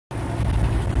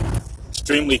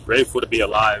extremely grateful to be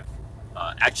alive.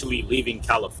 Actually leaving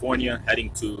California, heading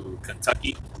to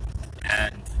Kentucky,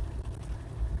 and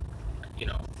you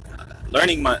know,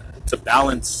 learning to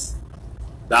balance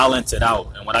it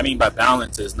out. And what I mean by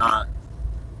balance is not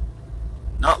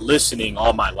listening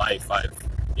all my life.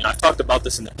 I've talked about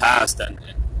this in the past, and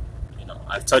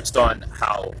I've touched on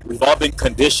how we've all been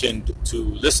conditioned to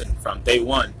listen from day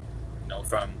one.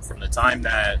 From the time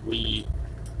that we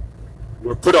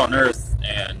were put on earth,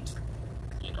 and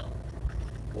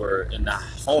we're in the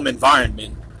home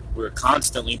environment, we're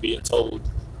constantly being told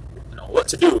what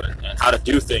to do and how to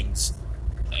do things.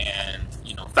 And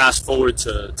fast forward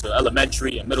to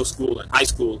elementary and middle school and high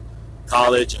school,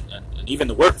 college, and even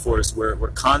the workforce, where we're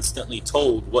constantly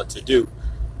told what to do.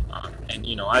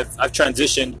 I've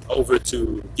transitioned over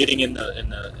to getting in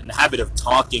the habit of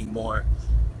talking more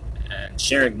and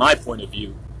sharing my point of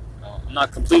view. I'm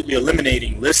not completely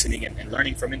eliminating listening and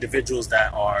learning from individuals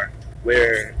that are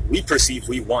where we perceive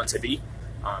we want to be,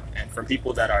 and from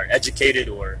people that are educated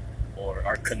or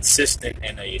are consistent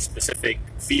in a specific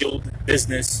field,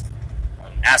 business,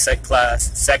 asset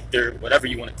class, sector, whatever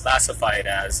you want to classify it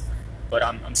as. But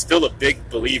I'm still a big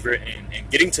believer in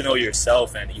getting to know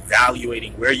yourself and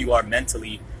evaluating where you are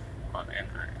mentally. And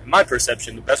in my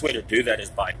perception, the best way to do that is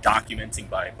by documenting,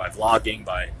 by vlogging,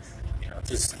 by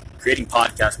just creating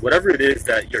podcasts, whatever it is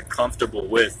that you're comfortable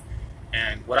with.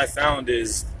 And what I found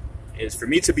is for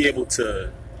me to be able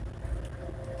to,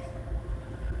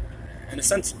 in a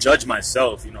sense, judge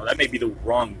myself. That may be the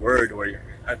wrong word, or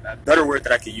a better word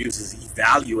that I could use is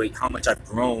evaluate how much I've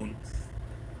grown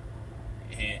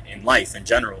in life in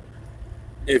general.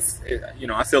 I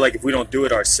feel like if we don't do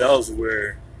it ourselves,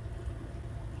 we're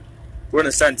in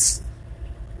a sense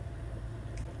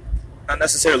not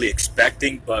necessarily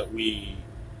expecting, but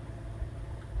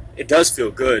it does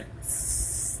feel good.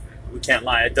 We can't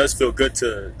lie. It does feel good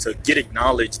to get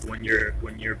acknowledged when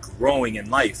you're growing in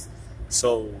life.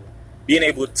 So being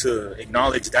able to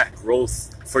acknowledge that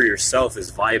growth for yourself is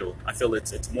vital. I feel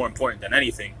it's more important than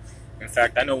anything. In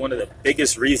fact, I know one of the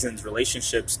biggest reasons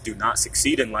relationships do not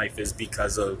succeed in life is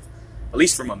because of, at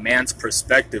least from a man's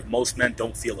perspective, most men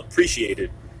don't feel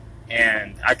appreciated.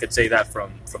 And I could say that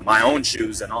from my own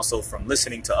shoes, and also from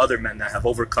listening to other men that have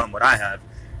overcome what I have,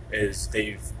 is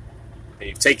they've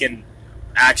taken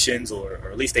actions, or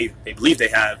at least they believe they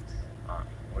have,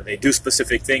 or they do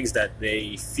specific things that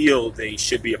they feel they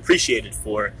should be appreciated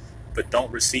for, but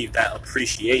don't receive that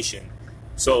appreciation.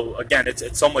 So again,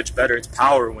 it's so much better. It's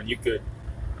power when you could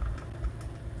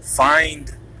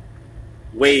find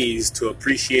ways to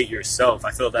appreciate yourself.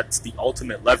 I feel that's the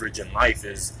ultimate leverage in life,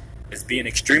 is being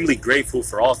extremely grateful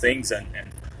for all things, and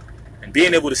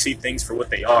being able to see things for what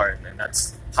they are. And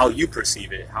that's how you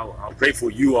perceive it, how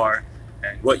grateful you are,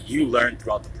 and what you learn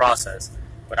throughout the process.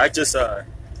 But I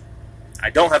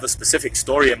don't have a specific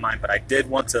story in mind, but I did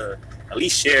want to at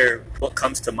least share what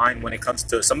comes to mind when it comes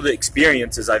to some of the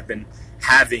experiences I've been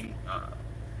having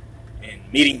in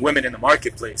meeting women in the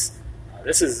marketplace.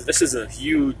 This is a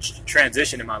huge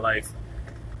transition in my life.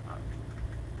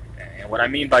 And what I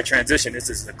mean by transition, this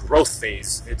is the growth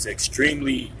phase. It's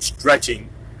extremely stretching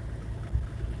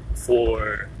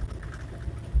for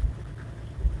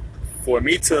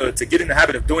me to get in the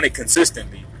habit of doing it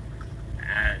consistently.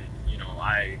 And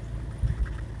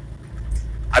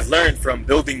I've learned from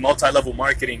building multi-level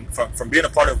marketing, from being a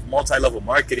part of multi-level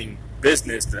marketing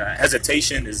business, that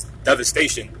hesitation is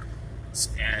devastation.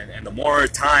 And the more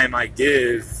time I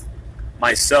give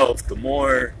myself, the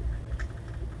more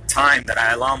time that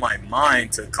I allow my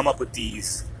mind to come up with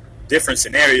these different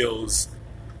scenarios,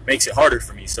 makes it harder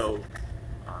for me. So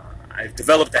I've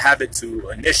developed a habit to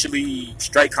initially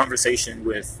strike conversation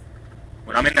when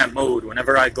I'm in that mode.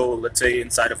 Whenever I go, let's say,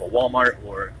 inside of a Walmart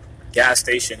or gas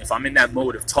station, if I'm in that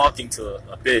mode of talking to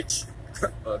a bitch,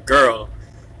 a girl,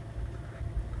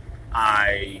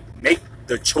 I make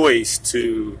the choice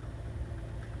to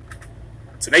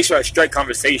make sure I strike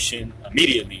conversation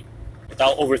immediately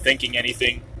without overthinking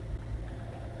anything.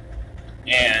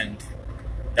 And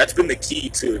that's been the key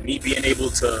to me being able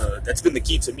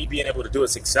to do it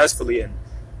successfully and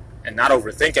not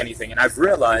overthink anything. And I've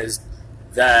realized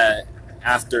that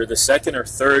after the second or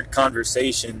third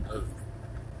conversation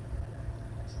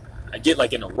I get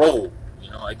like in a roll,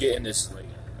 I get in this, like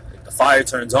the fire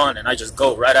turns on and I just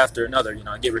go right after another.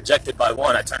 I get rejected by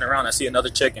one, I turn around, I see another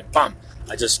chick, and bam,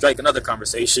 I just strike another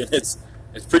conversation. It's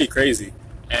pretty crazy.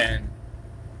 And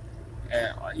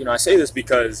I say this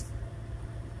because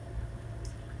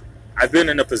I've been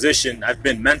in a position, I've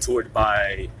been mentored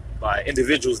by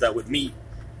individuals that would meet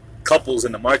couples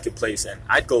in the marketplace, and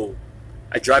I'd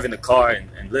drive in the car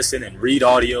and listen and read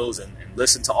audios and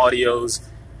listen to audios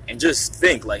and just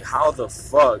think, like, how the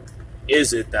fuck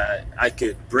is it that I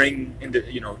could bring into,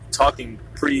 talking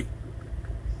pre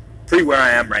where I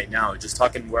am right now, just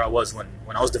talking where I was when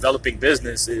I was developing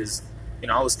business, is,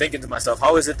 I was thinking to myself,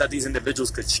 how is it that these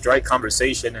individuals could strike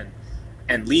conversation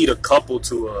and lead a couple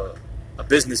to a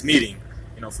business meeting,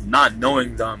 from not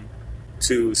knowing them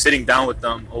to sitting down with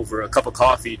them over a cup of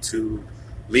coffee to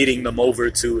leading them over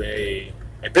to a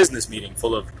business meeting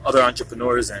full of other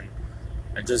entrepreneurs, and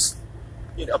just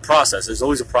a process. There's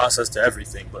always a process to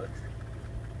everything, but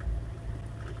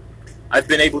I've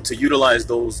been able to utilize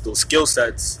those skill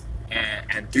sets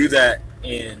and do that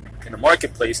in the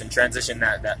marketplace, and transition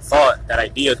that thought, that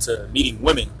idea, to meeting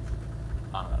women.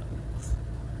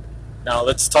 Now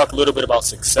let's talk a little bit about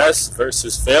success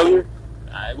versus failure.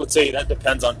 I would say that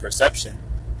depends on perception.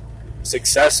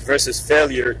 Success versus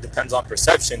failure depends on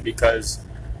perception, because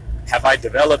have I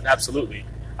developed? Absolutely.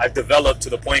 I've developed to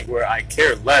the point where I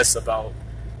care less about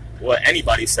what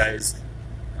anybody says,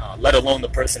 let alone the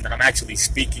person that I'm actually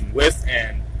speaking with,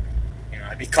 and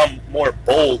I become more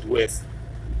bold with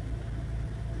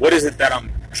what is it that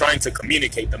I'm trying to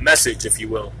communicate, the message, if you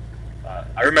will.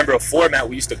 I remember a format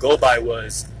we used to go by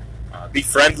was be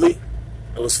friendly.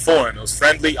 It was form. It was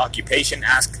friendly, occupation,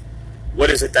 ask what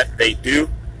is it that they do,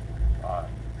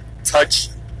 touch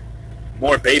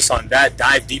more based on that,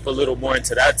 dive deep a little more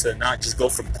into that, to not just go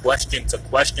from question to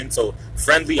question. So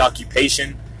friendly,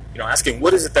 occupation, asking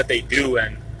what is it that they do,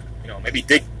 and maybe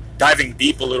diving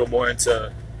deep a little more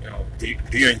into,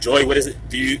 do you enjoy, what is it,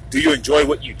 do you enjoy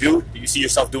what you do? Do you see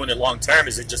yourself doing it long term?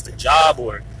 Is it just a job,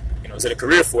 or is it a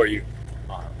career for you?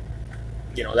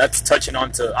 That's touching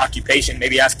on to occupation,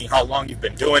 maybe asking how long you've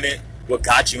been doing it, what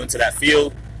got you into that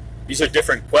field. These are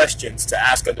different questions to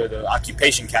ask under the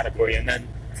occupation category, and then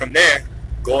from there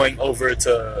going over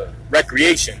to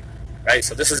recreation, right?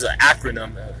 So this is an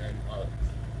acronym,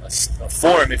 a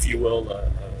form, if you will.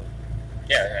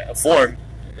 A form.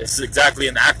 This is exactly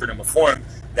an acronym, a form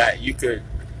that you could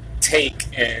take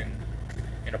in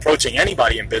approaching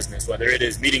anybody in business, whether it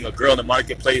is meeting a girl in the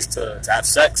marketplace to have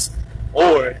sex,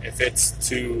 or if it's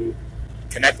to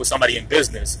connect with somebody in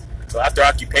business. So after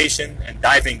occupation and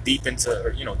diving deep into,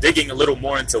 or, digging a little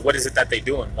more into what is it that they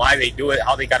do and why they do it,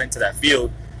 how they got into that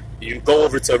field, you go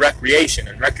over to recreation.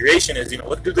 And recreation is,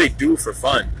 what do they do for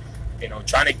fun?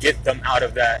 Trying to get them out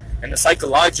of that. And the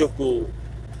psychological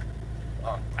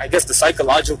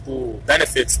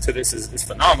benefits to this is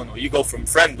phenomenal. You go from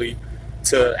friendly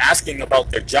to asking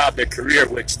about their job, their career,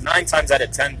 which 9 times out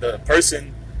of 10, the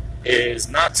person is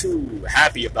not too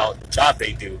happy about the job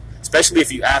they do. Especially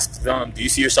if you ask them, do you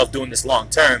see yourself doing this long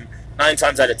term? 9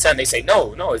 times out of 10, they say,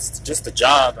 no, it's just a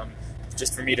job. It's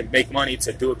just for me to make money,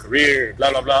 to do a career,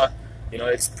 blah, blah, blah.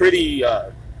 It's pretty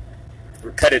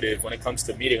repetitive when it comes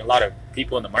to meeting a lot of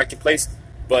people in the marketplace.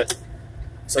 But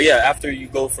so yeah, after you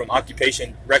go from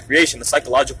occupation, recreation, the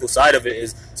psychological side of it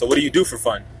is, so what do you do for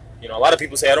fun? A lot of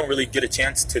people say, I don't really get a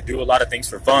chance to do a lot of things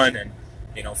for fun. And,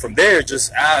 from there,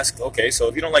 just ask, okay, so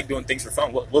if you don't like doing things for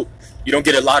fun, what you don't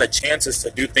get a lot of chances to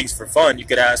do things for fun. You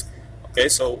could ask, okay,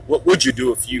 so what would you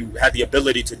do if you had the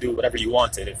ability to do whatever you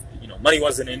wanted? If, money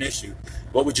wasn't an issue,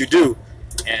 what would you do?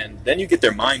 And then you get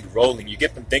their mind rolling. You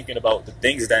get them thinking about the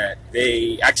things that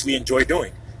they actually enjoy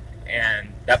doing.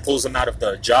 And that pulls them out of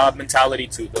the job mentality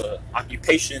to the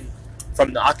occupation,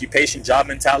 from the occupation job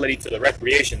mentality to the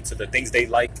recreation, to the things they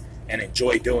like and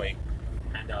enjoy doing.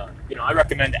 And, I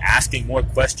recommend asking more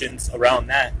questions around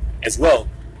that as well.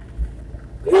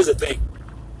 But here's the thing.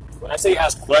 When I say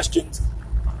ask questions,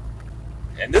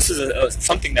 and this is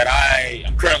something that I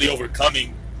am currently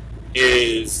overcoming,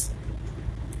 is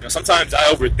sometimes I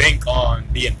overthink on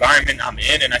the environment I'm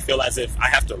in, and I feel as if I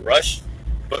have to rush.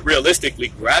 But realistically,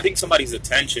 grabbing somebody's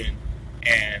attention,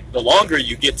 and the longer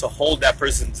you get to hold that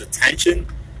person's attention,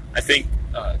 I think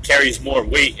carries more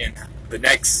weight in the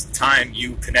next time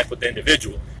you connect with the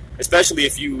individual. Especially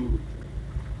if you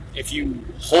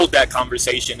hold that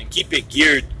conversation and keep it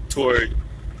geared toward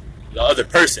the other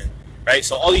person, right?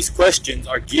 So all these questions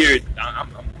are geared.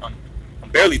 I'm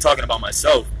barely talking about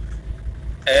myself.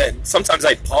 And sometimes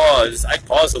I pause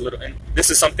a little, and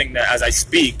this is something that as I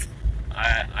speak,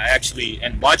 I actually,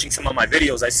 and watching some of my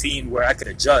videos, I've seen where I could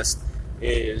adjust,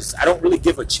 is I don't really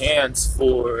give a chance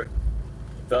for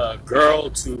the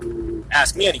girl to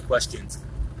ask me any questions.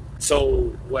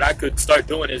 So what I could start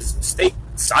doing is stay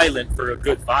silent for a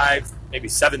good 5, maybe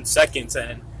 7 seconds,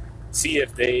 and see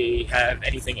if they have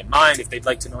anything in mind, if they'd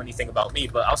like to know anything about me.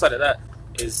 But outside of that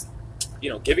is,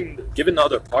 giving the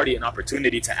other party an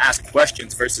opportunity to ask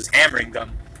questions versus hammering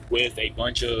them with a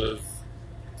bunch of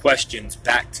questions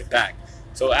back to back.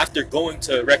 So after going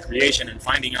to recreation and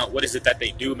finding out what is it that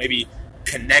they do, maybe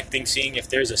connecting, seeing if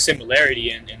there's a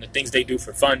similarity in the things they do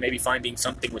for fun, maybe finding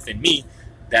something within me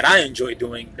that I enjoy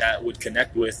doing that would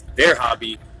connect with their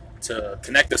hobby to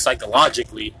connect us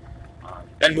psychologically.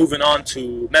 Then moving on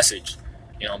to message.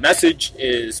 Message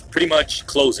is pretty much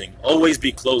closing. Always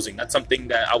be closing. That's something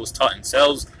that I was taught in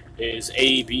sales. Is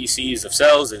A, B, C's of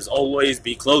sales is always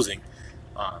be closing.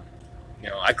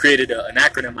 I created an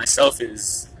acronym myself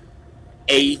is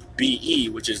ABE,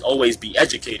 which is always be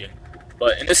educating.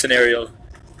 But in this scenario,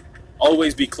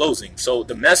 always be closing. So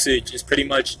the message is pretty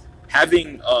much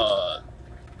having a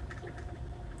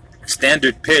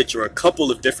standard pitch or a couple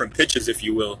of different pitches, if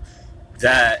you will,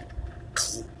 that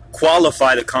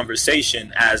qualify the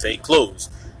conversation as a close,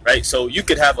 right? So you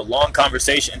could have a long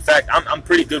conversation. In fact, I'm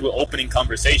pretty good with opening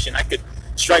conversation. I could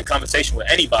strike conversation with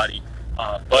anybody.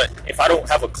 But if I don't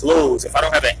have a close, if I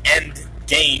don't have an end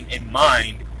game in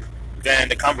mind, then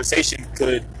the conversation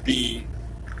could be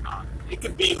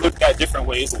looked at different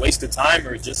ways, a waste of time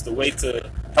or just a way to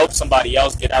help somebody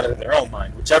else get out of their own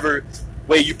mind. Whichever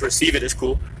way you perceive it is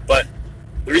cool. But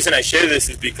the reason I share this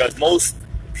is because most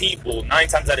people, 9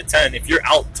 times out of 10, if you're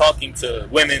out talking to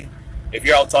women, if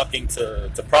you're out talking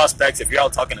to prospects, if you're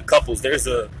out talking to couples, there's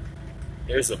a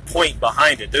point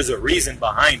behind it. There's a reason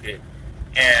behind it.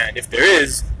 And if there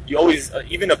is, you always,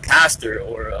 even a pastor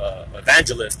or a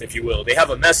evangelist, if you will, they have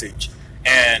a message.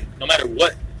 And no matter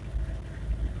what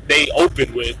they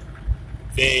open with,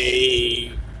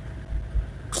 they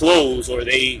close or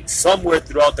they somewhere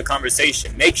throughout the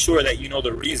conversation make sure that you know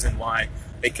the reason why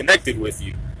they connected with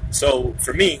you. So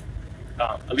for me,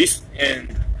 at least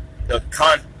in the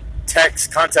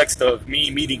context of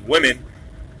me meeting women,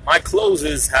 my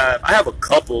closes I have a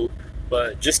couple,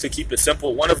 but just to keep it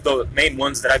simple, one of the main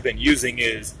ones that I've been using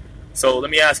is, so let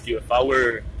me ask you, if I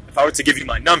were to give you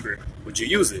my number, would you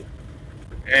use it?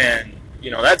 And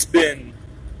that's been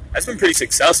pretty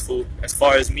successful as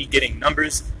far as me getting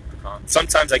numbers.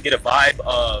 Sometimes I get a vibe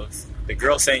of the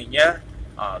girl saying yeah,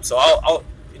 so I'll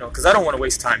because I don't want to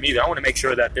waste time either. I want to make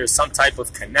sure that there's some type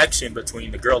of connection between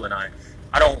the girl and I.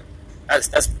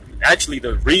 That's actually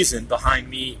the reason behind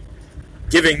me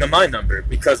giving them my number,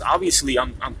 because obviously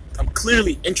I'm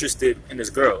clearly interested in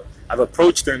this girl. I've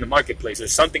approached her in the marketplace.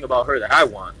 There's something about her that I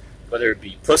want, whether it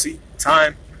be pussy,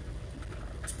 time.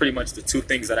 It's pretty much the two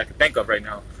things that I can think of right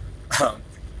now.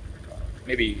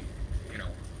 Maybe,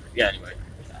 yeah, anyway.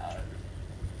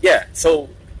 So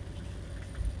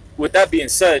with that being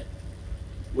said,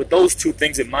 with those two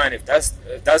things in mind, if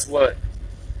that's what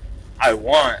I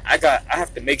want, I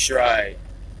have to make sure I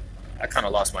kind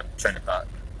of lost my train of thought.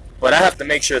 But I have to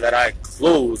make sure that I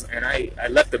close and I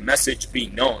let the message be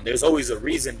known. There's always a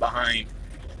reason behind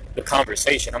the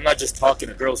conversation. I'm not just talking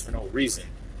to girls for no reason.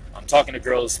 I'm talking to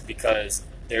girls because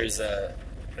there's an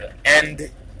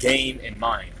end game in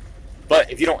mind.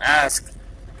 But if you don't ask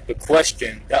the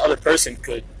question, that other person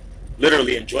could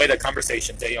literally enjoy that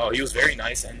conversation, say, oh, he was very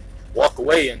nice, and walk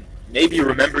away and maybe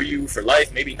remember you for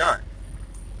life, maybe not.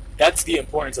 That's the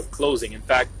importance of closing. In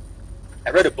fact, I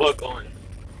read a book on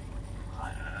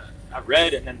I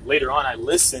read and then later on I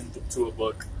listened to a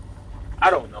book. I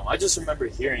don't know. I just remember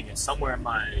hearing it somewhere in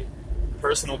my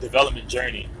personal development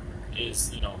journey.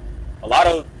 Is a lot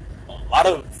of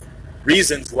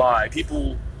reasons why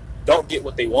people don't get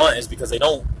what they want is because they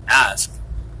don't ask.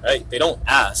 Right? They don't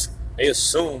ask. They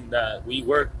assume that we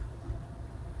work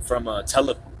from a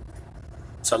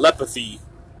telepathy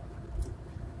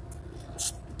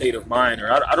state of mind, or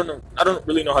I don't know. I don't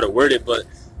really know how to word it, but.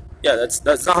 Yeah, that's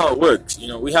not how it works.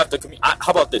 We have to. How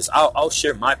about this? I'll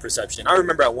share my perception. I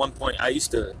remember at one point I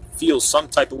used to feel some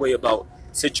type of way about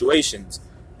situations.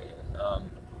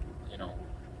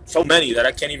 So many that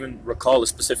I can't even recall a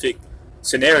specific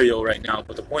scenario right now.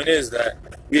 But the point is that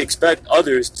we expect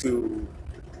others to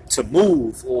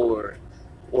move or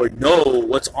know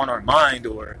what's on our mind,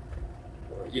 or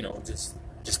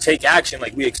just take action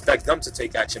like we expect them to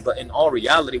take action. But in all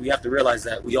reality, we have to realize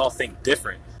that we all think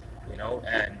different.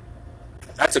 And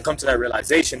I have to come to that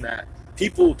realization that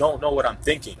people don't know what I'm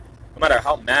thinking. No matter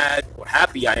how mad or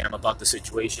happy I am about the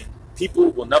situation, people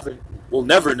will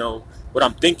never know what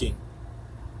I'm thinking,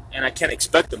 and I can't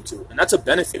expect them to. And that's a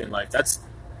benefit in life. As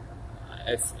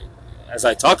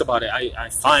I talk about it, I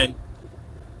find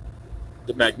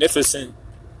the magnificent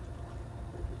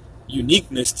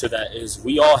uniqueness to that is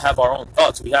we all have our own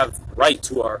thoughts. We have right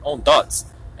to our own thoughts,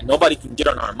 and nobody can get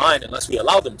on our mind unless we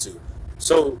allow them to.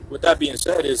 So with that being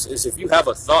said, is if you have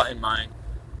a thought in mind,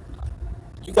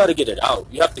 you got to get it out.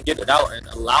 You have to get it out and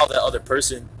allow that other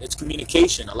person, it's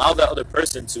communication, allow that other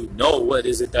person to know what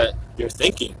is it that you're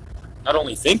thinking. Not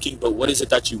only thinking, but what is it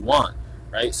that you want,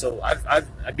 right? So I've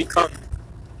become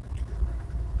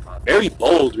very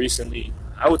bold recently.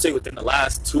 I would say within the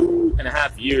last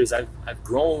 2.5 years, I've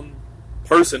grown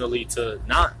personally to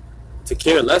not to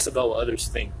care less about what others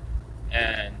think,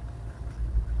 and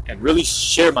really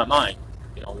share my mind,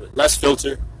 with less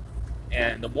filter.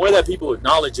 And the more that people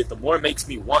acknowledge it, the more it makes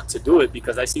me want to do it,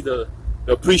 because I see the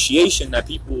appreciation that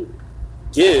people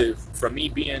give from me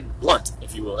being blunt,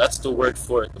 if you will. That's the word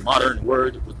for it. The modern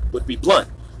word would be blunt.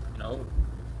 You know,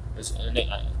 and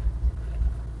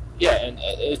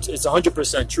it's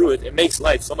 100% true. It makes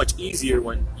life so much easier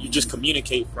when you just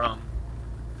communicate from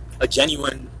a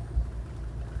genuine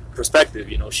perspective.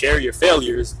 Share your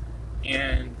failures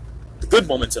and the good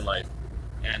moments in life,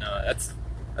 and that's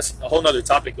a whole nother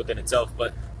topic within itself.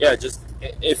 But yeah, just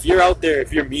if you're out there,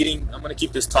 if you're meeting, I'm gonna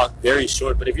keep this talk very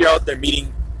short. But if you're out there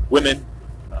meeting women,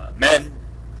 men,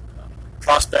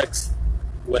 prospects,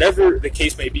 whatever the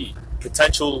case may be,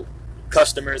 potential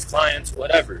customers, clients,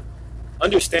 whatever,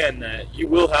 understand that you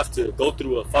will have to go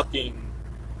through a fucking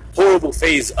horrible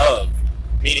phase of,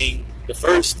 meaning the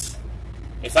first,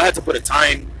 if I had to put a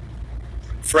time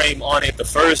frame on it,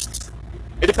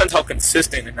 it depends how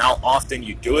consistent and how often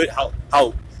you do it, how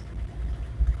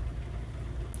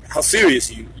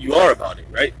serious you are about it,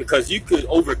 right? Because you could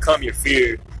overcome your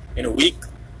fear in a week,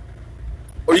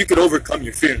 or you could overcome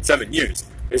your fear in 7 years.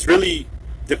 It's really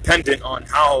dependent on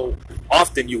how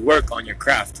often you work on your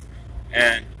craft.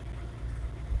 And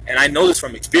I know this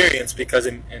from experience, because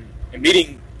in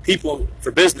meeting people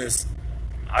for business,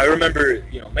 I remember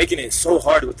making it so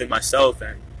hard within myself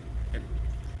and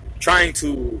trying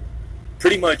to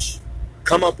pretty much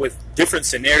come up with different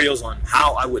scenarios on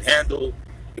how I would handle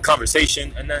the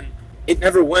conversation, and then it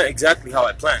never went exactly how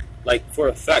I planned. Like, for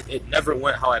a fact, it never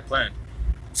went how I planned.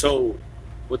 So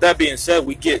with that being said,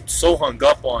 we get so hung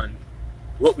up on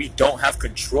what we don't have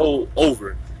control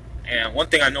over. And one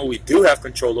thing I know we do have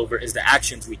control over is the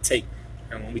actions we take.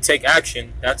 And when we take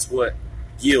action, that's what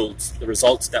yields the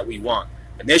results that we want.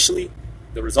 Initially,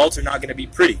 the results are not going to be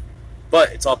pretty,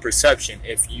 but it's all perception.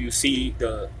 If you see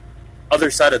the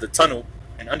other side of the tunnel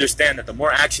and understand that the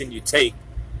more action you take,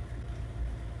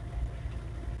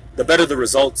 the better the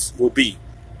results will be.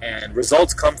 And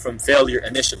results come from failure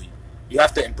initially. You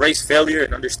have to embrace failure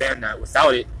and understand that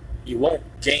without it, you won't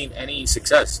gain any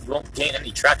success. You won't gain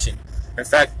any traction. In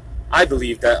fact, I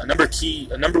believe that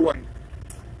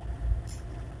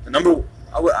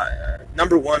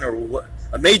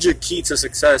a major key to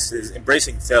success is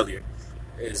embracing failure,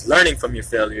 is learning from your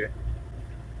failure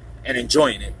and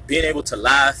enjoying it. Being able to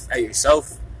laugh at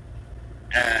yourself,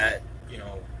 at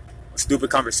a stupid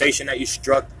conversation that you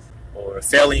struck, or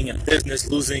failing in a business,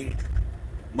 losing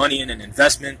money in an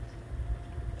investment.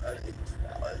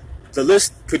 The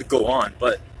list could go on,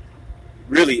 but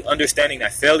really understanding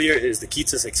that failure is the key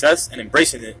to success and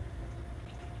embracing it,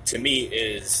 to me,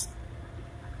 is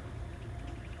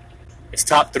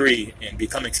top 3 in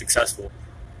becoming successful.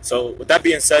 So with that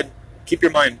being said, keep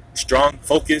your mind strong,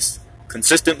 focus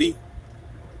consistently,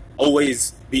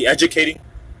 always be educating,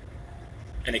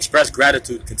 and express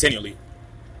gratitude continually.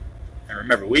 And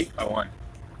remember, we are one.